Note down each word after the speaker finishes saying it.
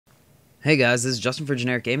Hey guys, this is Justin for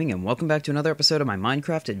Generic Gaming, and welcome back to another episode of my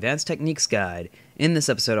Minecraft Advanced Techniques Guide. In this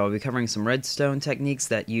episode, I'll be covering some redstone techniques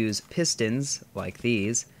that use pistons, like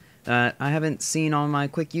these, that I haven't seen on my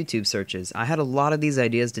quick YouTube searches. I had a lot of these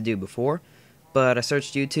ideas to do before, but I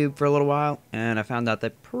searched YouTube for a little while, and I found out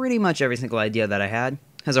that pretty much every single idea that I had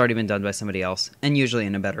has already been done by somebody else, and usually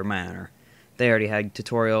in a better manner. They already had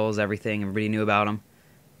tutorials, everything, everybody knew about them,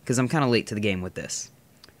 because I'm kind of late to the game with this.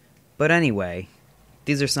 But anyway,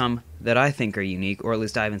 these are some that I think are unique, or at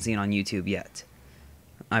least I haven't seen on YouTube yet.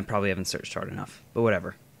 I probably haven't searched hard enough, but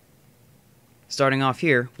whatever. Starting off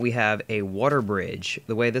here, we have a water bridge.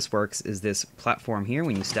 The way this works is this platform here,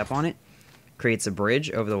 when you step on it, creates a bridge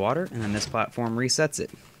over the water, and then this platform resets it.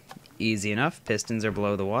 Easy enough, pistons are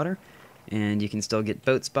below the water, and you can still get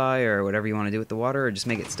boats by, or whatever you want to do with the water, or just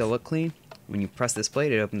make it still look clean. When you press this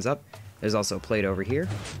plate, it opens up. There's also a plate over here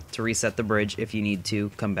to reset the bridge if you need to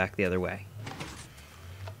come back the other way.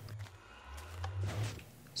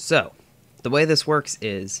 So, the way this works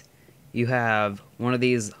is, you have one of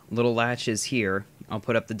these little latches here. I'll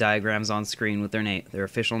put up the diagrams on screen with their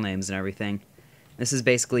official names and everything. This is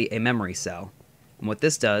basically a memory cell. And what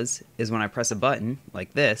this does is when I press a button,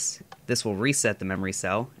 like this will reset the memory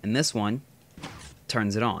cell, and this one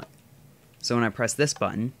turns it on. So when I press this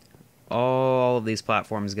button, all of these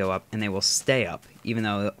platforms go up, and they will stay up, even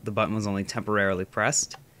though the button was only temporarily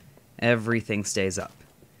pressed. Everything stays up.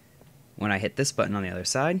 When I hit this button on the other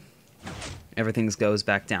side, everything goes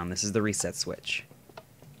back down. This is the reset switch.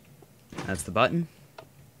 That's the button.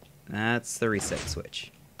 That's the reset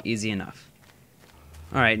switch. Easy enough.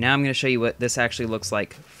 Alright, now I'm going to show you what this actually looks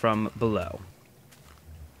like from below.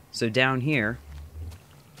 So down here,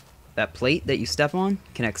 that plate that you step on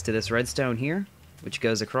connects to this redstone here, which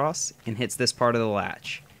goes across and hits this part of the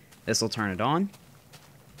latch. This will turn it on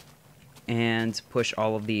and push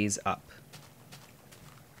all of these up.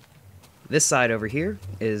 This side over here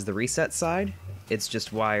is the reset side. It's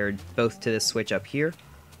just wired both to this switch up here,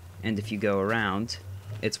 and if you go around,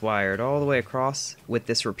 it's wired all the way across with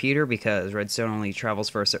this repeater, because redstone only travels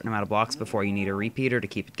for a certain amount of blocks before you need a repeater to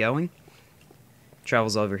keep it going.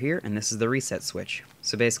 Travels over here, and this is the reset switch.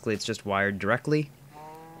 So basically it's just wired directly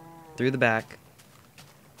through the back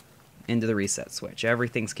into the reset switch.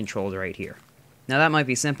 Everything's controlled right here. Now that might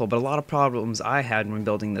be simple, but a lot of problems I had when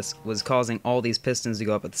building this was causing all these pistons to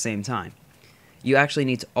go up at the same time. You actually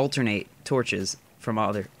need to alternate torches from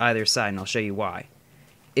either side, and I'll show you why.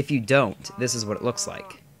 If you don't, this is what it looks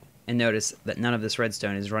like. And notice that none of this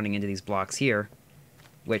redstone is running into these blocks here,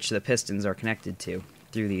 which the pistons are connected to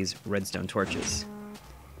through these redstone torches.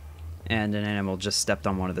 And an animal just stepped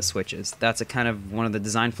on one of the switches. That's one of the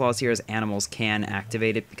design flaws here, is animals can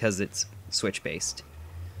activate it because it's switch-based.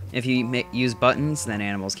 If you use buttons, then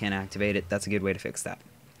animals can't activate it. That's a good way to fix that.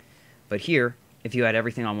 But here, if you had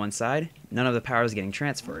everything on one side, none of the power is getting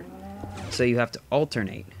transferred. So you have to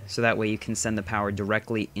alternate, so that way you can send the power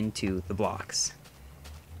directly into the blocks.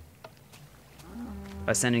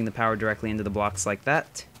 By sending the power directly into the blocks like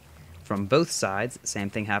that, from both sides, same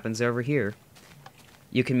thing happens over here,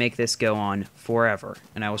 you can make this go on forever,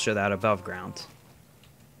 and I will show that above ground.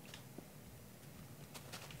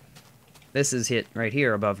 This is hit right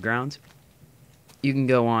here above ground. You can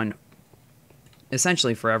go on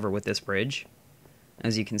essentially forever with this bridge.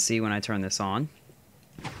 As you can see when I turn this on,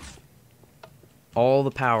 all the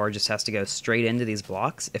power just has to go straight into these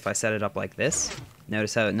blocks. If I set it up like this,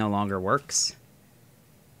 notice how it no longer works.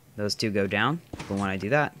 Those two go down, but when I do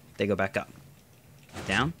that, they go back up.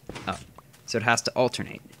 Down, up. So it has to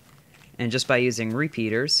alternate. And just by using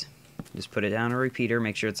repeaters, just put it down a repeater,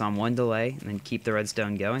 make sure it's on one delay, and then keep the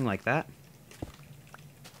redstone going like that.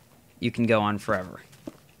 You can go on forever.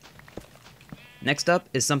 Next up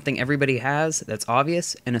is something everybody has that's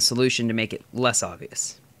obvious, and a solution to make it less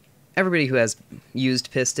obvious. Everybody who has used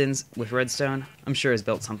pistons with redstone, I'm sure has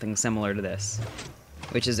built something similar to this,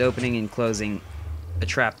 which is opening and closing a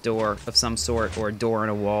trap door of some sort, or a door in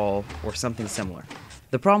a wall, or something similar.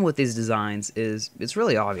 The problem with these designs is it's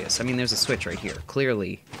really obvious. I mean, there's a switch right here.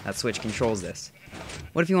 Clearly, that switch controls this.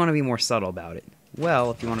 What if you want to be more subtle about it? Well,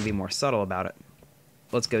 if you want to be more subtle about it,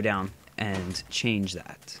 let's go down and change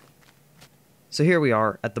that. So here we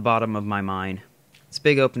are at the bottom of my mine. This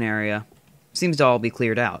big open area seems to all be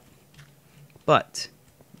cleared out. But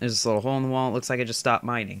there's this little hole in the wall. It looks like I just stopped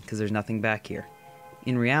mining because there's nothing back here.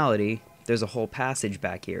 In reality, there's a whole passage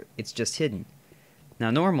back here. It's just hidden. Now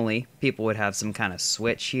normally, people would have some kind of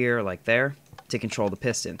switch here, like there, to control the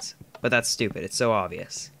pistons. But that's stupid. It's so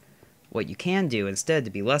obvious. What you can do instead,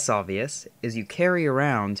 to be less obvious, is you carry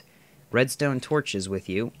around redstone torches with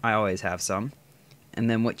you. I always have some. And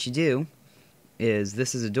then what you do is,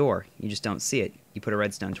 this is a door. You just don't see it. you put a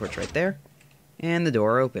redstone torch right there, and the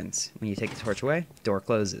door opens. When you take the torch away, door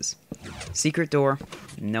closes. Secret door,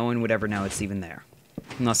 no one would ever know it's even there.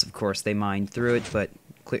 Unless, of course, they mine through it, but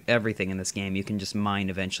everything in this game, you can just mine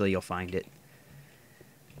eventually, you'll find it.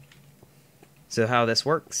 So how this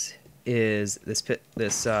works is this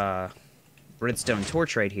redstone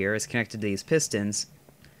torch right here is connected to these pistons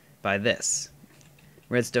by this.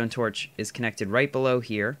 Redstone torch is connected right below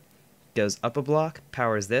here, goes up a block,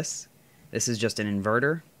 powers this. This is just an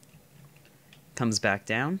inverter, comes back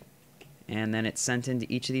down, and then it's sent into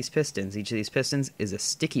each of these pistons. Each of these pistons is a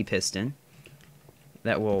sticky piston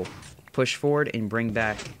that will push forward and bring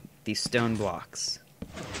back these stone blocks.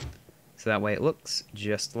 So that way it looks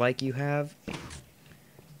just like you have,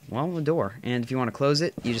 well, a door. And if you want to close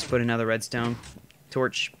it, you just put another redstone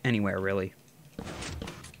torch anywhere, really.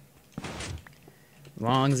 As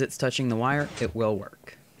long as it's touching the wire, it will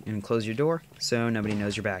work. And close your door so nobody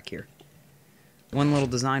knows you're back here. One little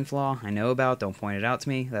design flaw I know about, don't point it out to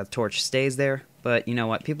me, that torch stays there, but you know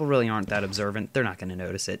what, people really aren't that observant, they're not going to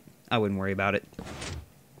notice it. I wouldn't worry about it.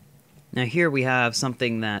 Now here we have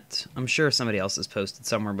something that I'm sure somebody else has posted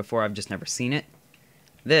somewhere before, I've just never seen it.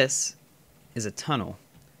 This is a tunnel.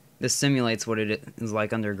 This simulates what it is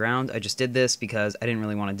like underground. I just did this because I didn't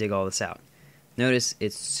really want to dig all this out. Notice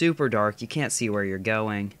it's super dark, you can't see where you're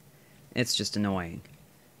going, it's just annoying.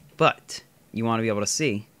 But you want to be able to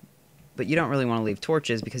see. But you don't really want to leave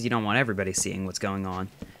torches because you don't want everybody seeing what's going on,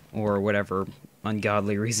 or whatever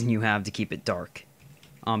ungodly reason you have to keep it dark.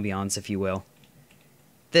 Ambiance, if you will.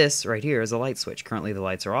 This right here is a light switch. Currently the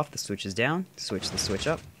lights are off, the switch is down, switch the switch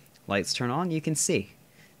up, lights turn on, you can see.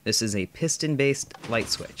 This is a piston-based light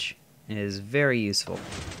switch. It is very useful.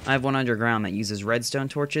 I have one underground that uses redstone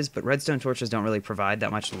torches, but redstone torches don't really provide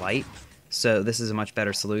that much light, so this is a much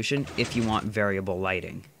better solution if you want variable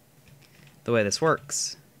lighting. The way this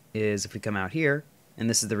works is if we come out here, and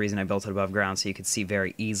this is the reason I built it above ground so you could see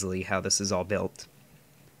very easily how this is all built.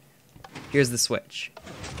 Here's the switch.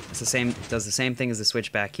 It's does the same thing as the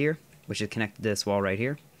switch back here, which is connected to this wall right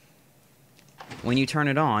here. When you turn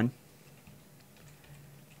it on,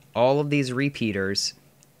 all of these repeaters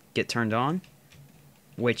get turned on,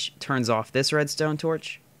 which turns off this redstone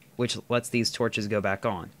torch, which lets these torches go back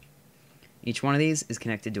on. Each one of these is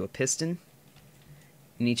connected to a piston,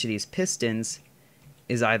 and each of these pistons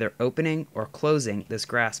is either opening or closing this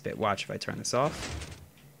grass bit. Watch if I turn this off.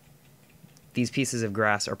 These pieces of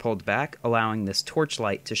grass are pulled back, allowing this torch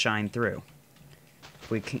light to shine through.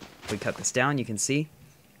 If we cut this down, you can see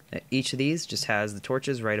that each of these just has the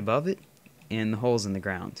torches right above it and the holes in the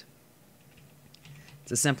ground.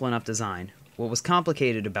 It's a simple enough design. What was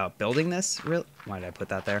complicated about building this, why did I put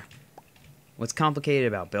that there? What's complicated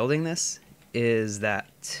about building this is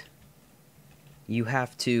that you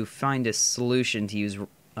have to find a solution to use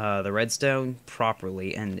the redstone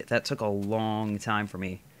properly, and that took a long time for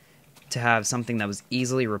me to have something that was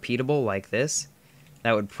easily repeatable like this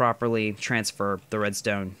that would properly transfer the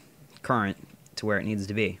redstone current to where it needs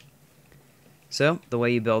to be. So the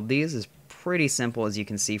way you build these is pretty simple, as you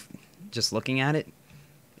can see just looking at it.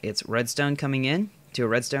 It's redstone coming in to a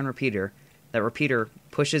redstone repeater. That repeater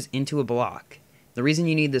pushes into a block. The reason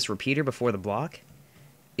you need this repeater before the block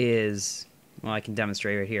is, well, I can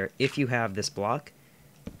demonstrate right here. If you have this block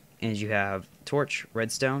and you have torch,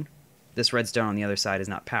 redstone, this redstone on the other side is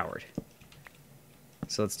not powered.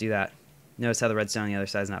 So let's do that. Notice how the redstone on the other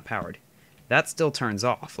side is not powered. That still turns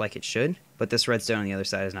off like it should, but this redstone on the other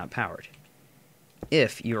side is not powered.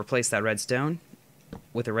 If you replace that redstone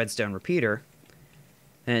with a redstone repeater,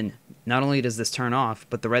 then not only does this turn off,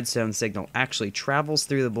 but the redstone signal actually travels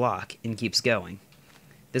through the block and keeps going.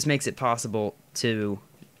 This makes it possible to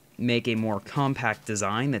make a more compact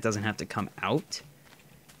design that doesn't have to come out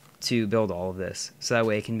to build all of this. So that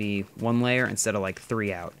way it can be one layer instead of like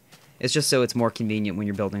 3 out. It's just so it's more convenient when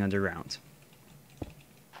you're building underground.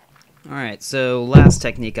 Alright, so last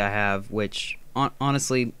technique I have, which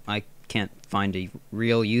honestly I can't find a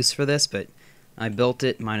real use for this, but I built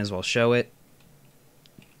it, might as well show it.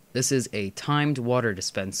 This is a timed water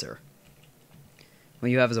dispenser.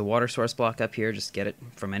 What you have is a water source block up here, just get it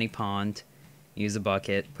from any pond, use a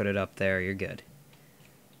bucket, put it up there, you're good.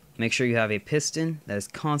 Make sure you have a piston that is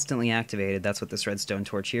constantly activated. That's what this redstone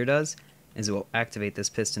torch here does, is it will activate this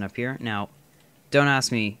piston up here. Now, don't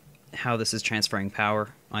ask me how this is transferring power.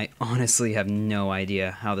 I honestly have no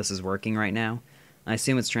idea how this is working right now. I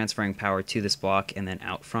assume it's transferring power to this block and then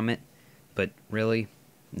out from it, but really,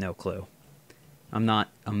 no clue. I'm not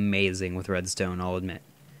amazing with redstone, I'll admit.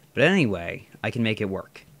 But anyway, I can make it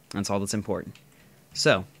work. That's all that's important.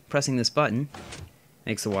 So, pressing this button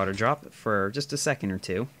makes the water drop for just a second or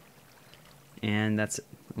two. And that's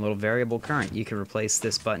a little variable current. You can replace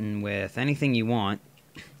this button with anything you want.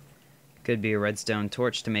 Could be a redstone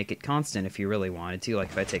torch to make it constant if you really wanted to, like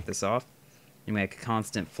if I take this off. You make a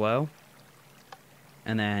constant flow.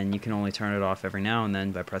 And then you can only turn it off every now and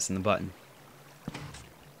then by pressing the button.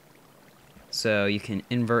 So you can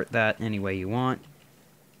invert that any way you want.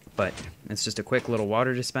 But it's just a quick little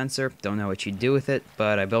water dispenser. Don't know what you'd do with it,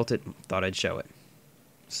 but I built it, thought I'd show it.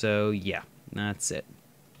 So yeah, that's it.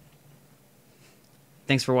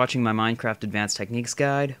 Thanks for watching my Minecraft Advanced Techniques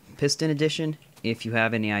Guide, Piston Edition. If you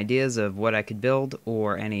have any ideas of what I could build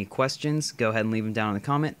or any questions, go ahead and leave them down in the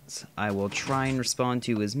comments. I will try and respond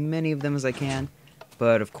to as many of them as I can,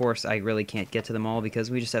 but of course I really can't get to them all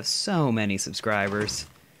because we just have so many subscribers.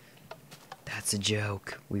 That's a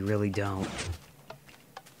joke. We really don't.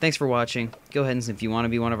 Thanks for watching. Go ahead and if you want to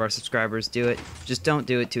be one of our subscribers, do it. Just don't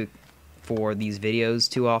do it for these videos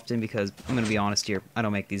too often because I'm going to be honest here. I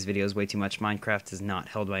don't make these videos way too much. Minecraft has not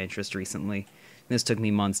held my interest recently. This took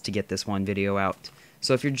me months to get this one video out.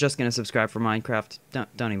 So if you're just going to subscribe for Minecraft, don't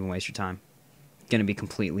even waste your time. Going to be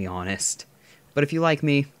completely honest. But if you like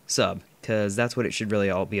me, sub, because that's what it should really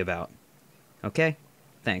all be about. Okay?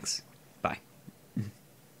 Thanks. Bye.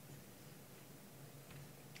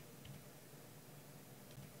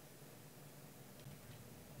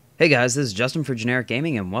 Hey guys, this is Justin for Generic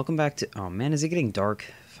Gaming, and welcome back to... Oh man, is it getting dark?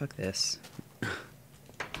 Fuck this.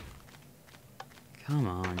 Come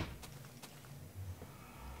on.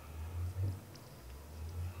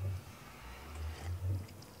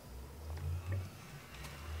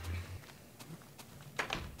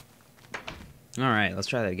 Alright, let's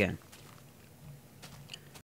try that again.